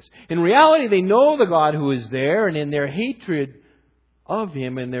atheists. In reality, they know the God who is there, and in their hatred of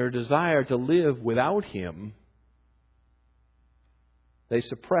Him and their desire to live without Him, they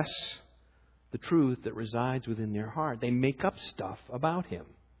suppress the truth that resides within their heart. They make up stuff about Him.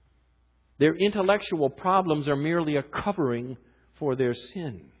 Their intellectual problems are merely a covering for their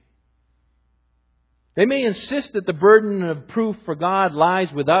sin. They may insist that the burden of proof for God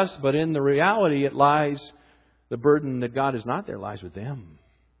lies with us, but in the reality the burden that God is not there lies with them.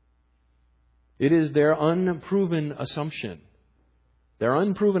 It is their unproven assumption. Their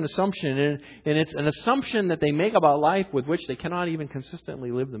unproven assumption, and it's an assumption that they make about life with which they cannot even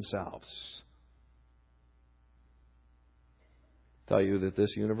consistently live themselves. Tell you that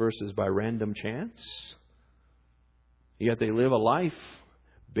this universe is by random chance, yet they live a life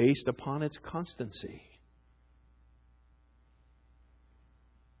based upon its constancy.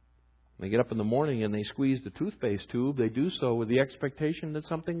 They get up in the morning and they squeeze the toothpaste tube. They do so with the expectation that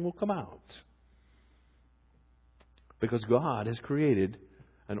something will come out. Because God has created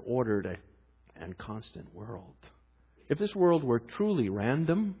an ordered and constant world. If this world were truly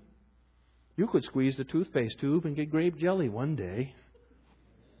random, you could squeeze the toothpaste tube and get grape jelly one day.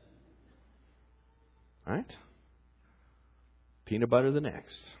 Right? Peanut butter the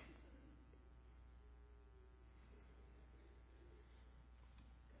next.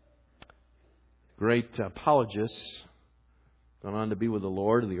 great apologist, gone on to be with the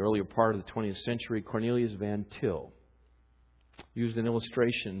Lord in the earlier part of the 20th century, Cornelius Van Til, used an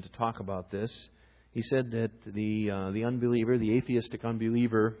illustration to talk about this. He said that the unbeliever, the atheistic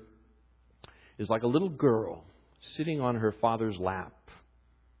unbeliever, is like a little girl sitting on her father's lap,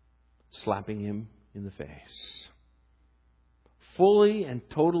 slapping him in the face, fully and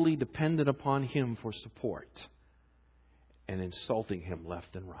totally dependent upon him for support, and insulting him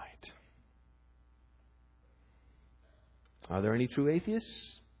left and right. Are there any true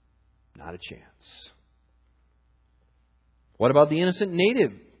atheists? Not a chance. What about the innocent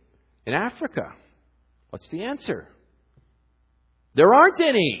native in Africa? What's the answer? There aren't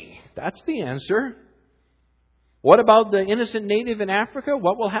any. That's the answer. What about the innocent native in Africa?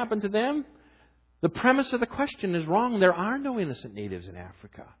 What will happen to them? The premise of the question is wrong. There are no innocent natives in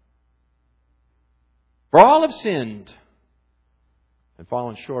Africa. For all have sinned and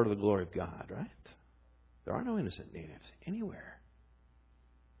fallen short of the glory of God, right? There are no innocent natives anywhere.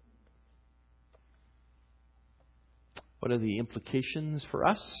 What are the implications for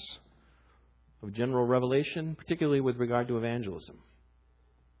us of general revelation, particularly with regard to evangelism?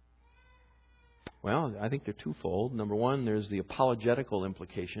 Well, I think they're twofold. Number one, there's the apologetical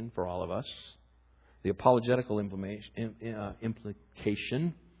implication for all of us. The apologetical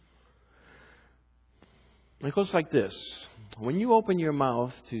implication. It goes like this. When you open your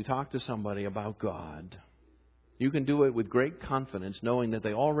mouth to talk to somebody about God, you can do it with great confidence, knowing that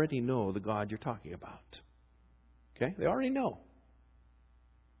they already know the God you're talking about. Okay? They already know.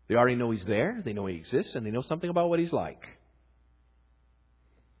 They already know He's there, they know He exists, and they know something about what He's like.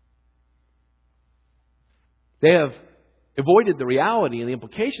 They have avoided the reality and the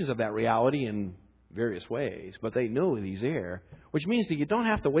implications of that reality in various ways, but they know that He's there, which means that you don't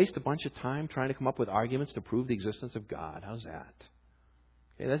have to waste a bunch of time trying to come up with arguments to prove the existence of God. How's that?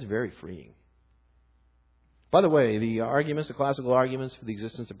 Okay, that's very freeing. By the way, the arguments, the classical arguments for the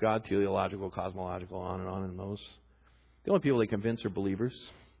existence of God, teleological, cosmological, on, and those, the only people they convince are believers.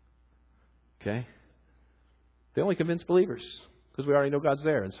 Okay? They only convince believers because we already know God's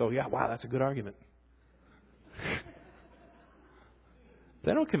there. And so, yeah, wow, that's a good argument.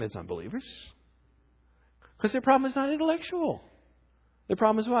 They don't convince unbelievers because their problem is not intellectual. Their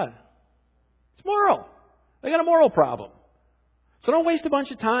problem is what? It's moral. They got a moral problem. So don't waste a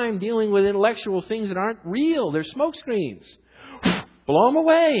bunch of time dealing with intellectual things that aren't real. They're smoke screens. Blow them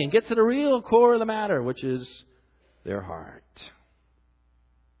away and get to the real core of the matter, which is their heart.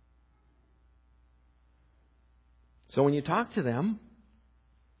 So when you talk to them,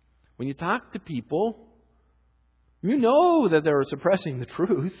 when you talk to people, you know that they're suppressing the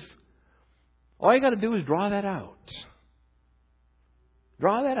truth. All you got to do is draw that out.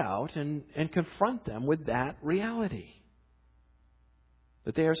 Draw that out and confront them with that reality.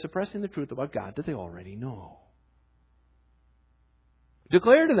 That they are suppressing the truth about God that they already know.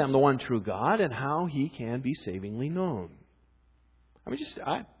 Declare to them the one true God and how He can be savingly known.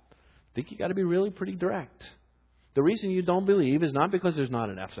 I think you got to be really pretty direct. The reason you don't believe is not because there's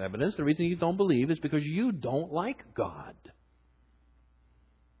not enough evidence. The reason you don't believe is because you don't like God.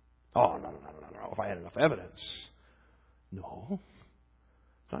 Oh, no. If I had enough evidence. No.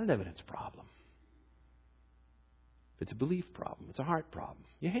 It's not an evidence problem. It's a belief problem. It's a heart problem.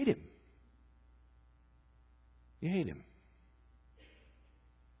 You hate Him. You hate Him.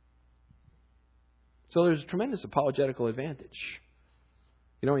 So there's a tremendous apologetical advantage.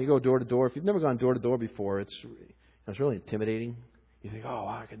 You know, when you go door to door, if you've never gone door to door before, it's really intimidating. You think, oh,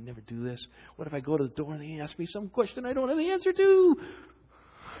 wow, I could never do this. What if I go to the door and they ask me some question I don't have the answer to?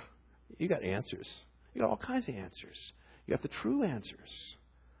 You got answers. You got all kinds of answers. You got the true answers.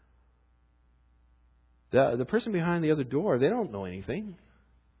 The person behind the other door, they don't know anything.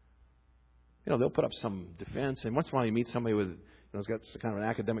 You know, they'll put up some defense, and once in a while you meet somebody with, has got kind of an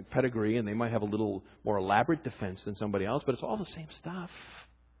academic pedigree, and they might have a little more elaborate defense than somebody else, but it's all the same stuff.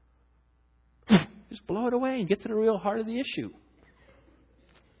 Just blow it away and get to the real heart of the issue.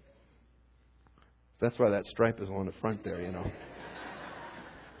 That's why that stripe is on the front there, you know.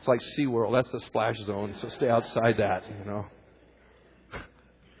 It's like SeaWorld. That's the splash zone, so stay outside that, you know.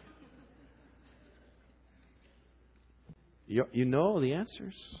 You know the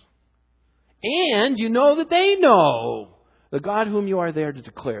answers. And you know that they know the God whom you are there to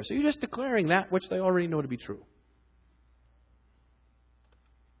declare. So you're just declaring that which they already know to be true.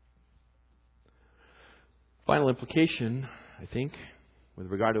 Final implication, I think, with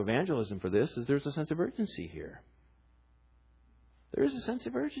regard to evangelism for this is there's a sense of urgency here. There is a sense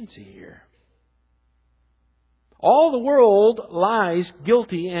of urgency here. All the world lies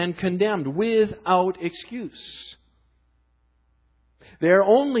guilty and condemned without excuse. Their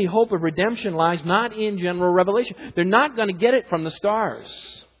only hope of redemption lies not in general revelation. They're not going to get it from the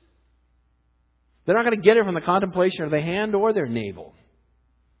stars. They're not going to get it from the contemplation of the hand or their navel.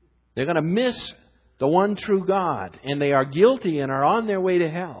 They're going to miss the one true God, and they are guilty and are on their way to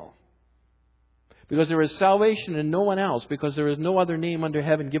hell. Because there is salvation in no one else, because there is no other name under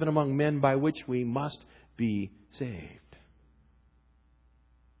heaven given among men by which we must be saved.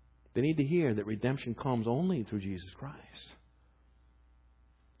 They need to hear that redemption comes only through Jesus Christ.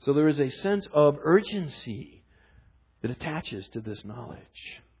 So there is a sense of urgency that attaches to this knowledge.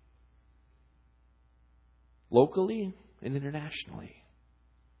 Locally and internationally,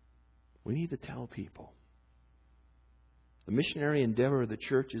 we need to tell people. The missionary endeavor of the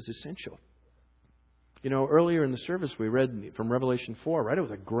church is essential. You know, earlier in the service we read from Revelation 4, right? It was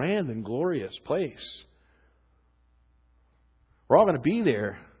a grand and glorious place. We're all going to be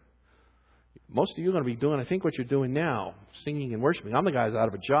there. Most of you are going to be doing, I think, what you're doing now, singing and worshiping. I'm the guy who's out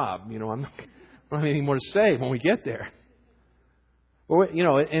of a job. You know, I don't have anything more to say when we get there. Well, you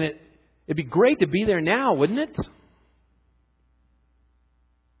know, and it'd be great to be there now, wouldn't it?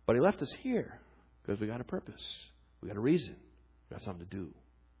 But He left us here because we got a purpose. We got a reason. We got something to do.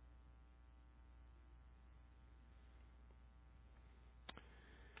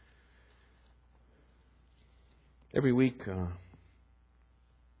 Every week,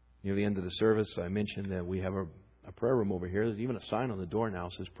 near the end of the service, I mentioned that we have a prayer room over here. There's even a sign on the door now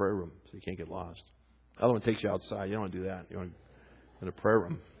that says prayer room, so you can't get lost. The other one takes you outside. You don't want to do that. You want to go to a prayer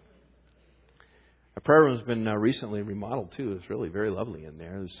room. Our prayer room has been recently remodeled, too. It's really very lovely in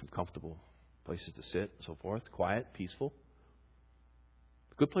there. There's some comfortable places to sit and so forth. Quiet, peaceful.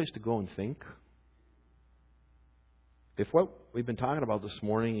 A good place to go and think. If what we've been talking about this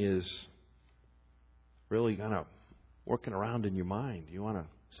morning is really kind of working around in your mind, you want to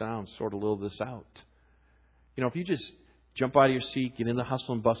sit down and sort a little of this out. You know, if you just jump out of your seat, get in the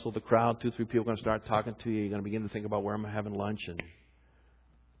hustle and bustle of the crowd, 2 or 3 people are going to start talking to you. You're going to begin to think about where am I having lunch, and,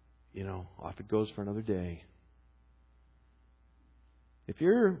 you know, off it goes for another day. If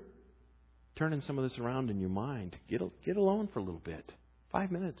you're turning some of this around in your mind, get alone for a little bit.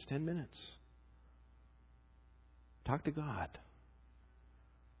 5 minutes, 10 minutes. Talk to God.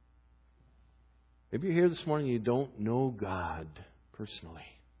 Maybe you're here this morning and you don't know God personally.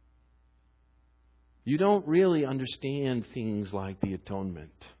 You don't really understand things like the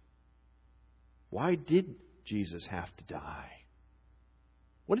atonement. Why did Jesus have to die?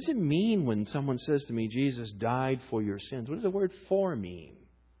 What does it mean when someone says to me, Jesus died for your sins? What does the word "for" mean?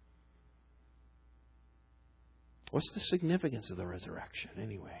 What's the significance of the resurrection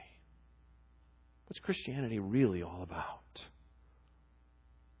anyway? What's Christianity really all about?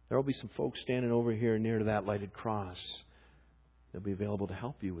 There will be some folks standing over here near to that lighted cross. They'll be available to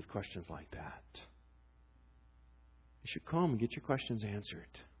help you with questions like that. You should come and get your questions answered.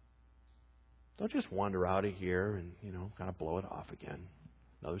 Don't just wander out of here and, you know, kind of blow it off again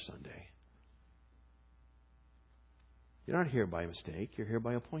another Sunday. You're not here by mistake. You're here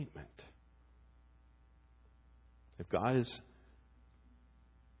by appointment. If God is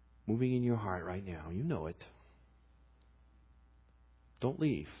moving in your heart right now, you know it. Don't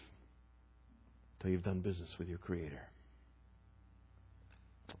leave until you've done business with your Creator.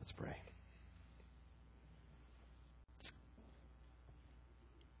 Let's pray.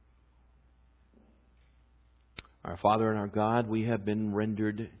 Our Father and our God, we have been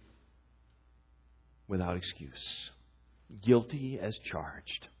rendered without excuse, guilty as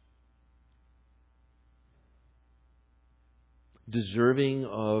charged, deserving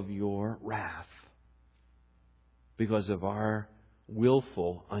of your wrath because of our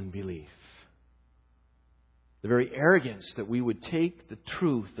willful unbelief. The very arrogance that we would take the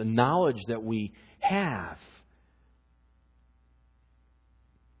truth, the knowledge that we have,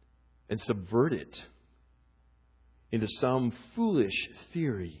 and subvert it into some foolish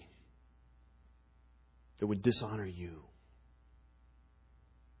theory that would dishonor you.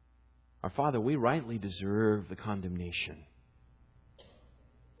 Our Father, we rightly deserve the condemnation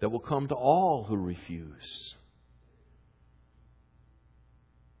that will come to all who refuse.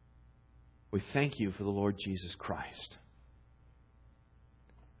 We thank you for the Lord Jesus Christ.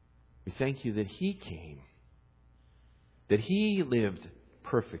 We thank you that He came, that He lived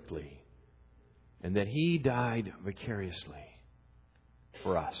perfectly, and that He died vicariously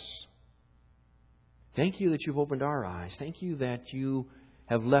for us. Thank you that you've opened our eyes. Thank you that you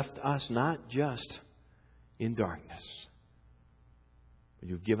have left us not just in darkness, but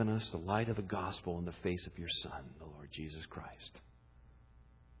you've given us the light of the gospel in the face of your Son, the Lord Jesus Christ.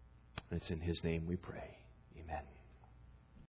 And it's in His name we pray. Amen.